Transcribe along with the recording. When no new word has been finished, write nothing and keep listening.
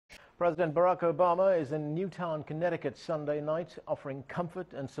President Barack Obama is in Newtown, Connecticut Sunday night, offering comfort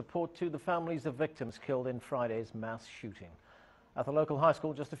and support to the families of victims killed in Friday's mass shooting. At the local high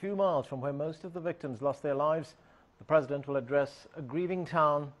school just a few miles from where most of the victims lost their lives, the president will address a grieving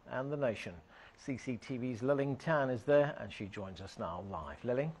town and the nation. CCTV's Lilling Tan is there and she joins us now live.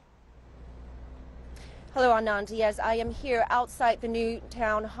 Lilling? Hello, Anand. Yes, I am here outside the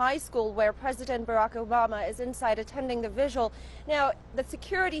Newtown High School where President Barack Obama is inside attending the vigil. Now, the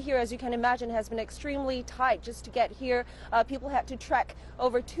security here, as you can imagine, has been extremely tight. Just to get here, people had to trek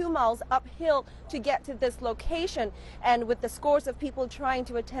over 2 miles uphill to get to this location. And with the scores of people trying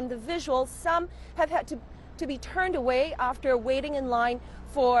to attend the vigil, some have had to be turned away after waiting in line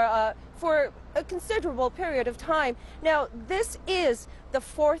for a considerable period of time. Now, this is the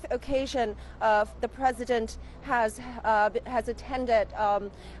fourth occasion the president has attended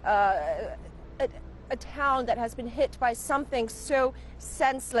a town that has been hit by something so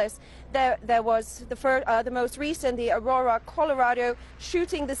senseless. There was the most recent, the Aurora, Colorado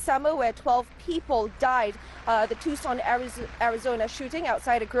shooting this summer where 12 people died. The Tucson, Arizona shooting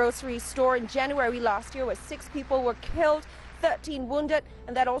outside a grocery store in January last year where 6 people were killed, 13 wounded,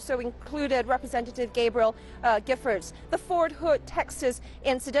 and that also included Representative Gabriel Giffords. The Fort Hood, Texas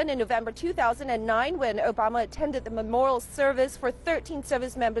incident in November 2009 when Obama attended the memorial service for 13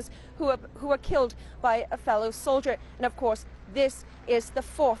 service members who were killed by a fellow soldier. And of course, this is the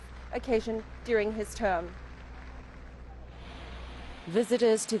fourth occasion during his term.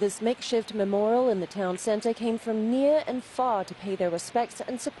 Visitors to this makeshift memorial in the town center came from near and far to pay their respects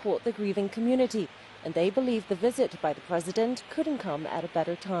and support the grieving community. And they believe the visit by the president couldn't come at a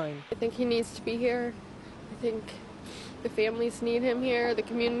better time. I think he needs to be here. I think the families need him here, the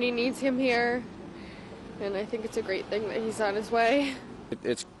community needs him here, and I think it's a great thing that he's on his way.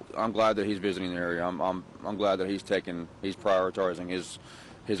 I'm glad that he's visiting the area. I'm glad that he's prioritizing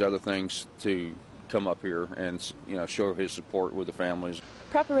his other things to come up here and show his support with the families.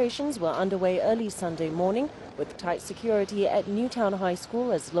 Preparations were underway early Sunday morning with tight security at Newtown High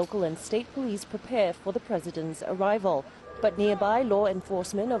School as local and state police prepare for the president's arrival. But nearby, law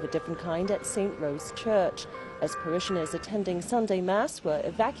enforcement of a different kind at St. Rose Church, as parishioners attending Sunday Mass were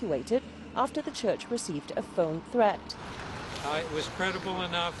evacuated after the church received a phone threat. It was credible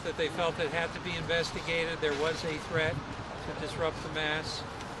enough that they felt it had to be investigated. There was a threat to disrupt the Mass.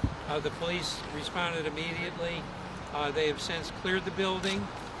 The police responded immediately. They have since cleared the building.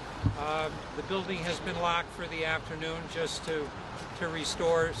 The building has been locked for the afternoon just to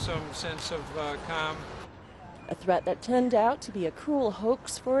restore some sense of calm. A threat that turned out to be a cruel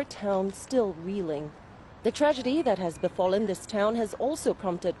hoax for a town still reeling. The tragedy that has befallen this town has also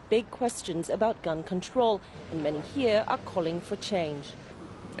prompted big questions about gun control, and many here are calling for change.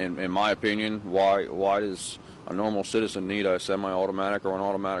 In my opinion, why does a normal citizen need a semi-automatic or an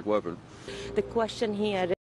automatic weapon? The question here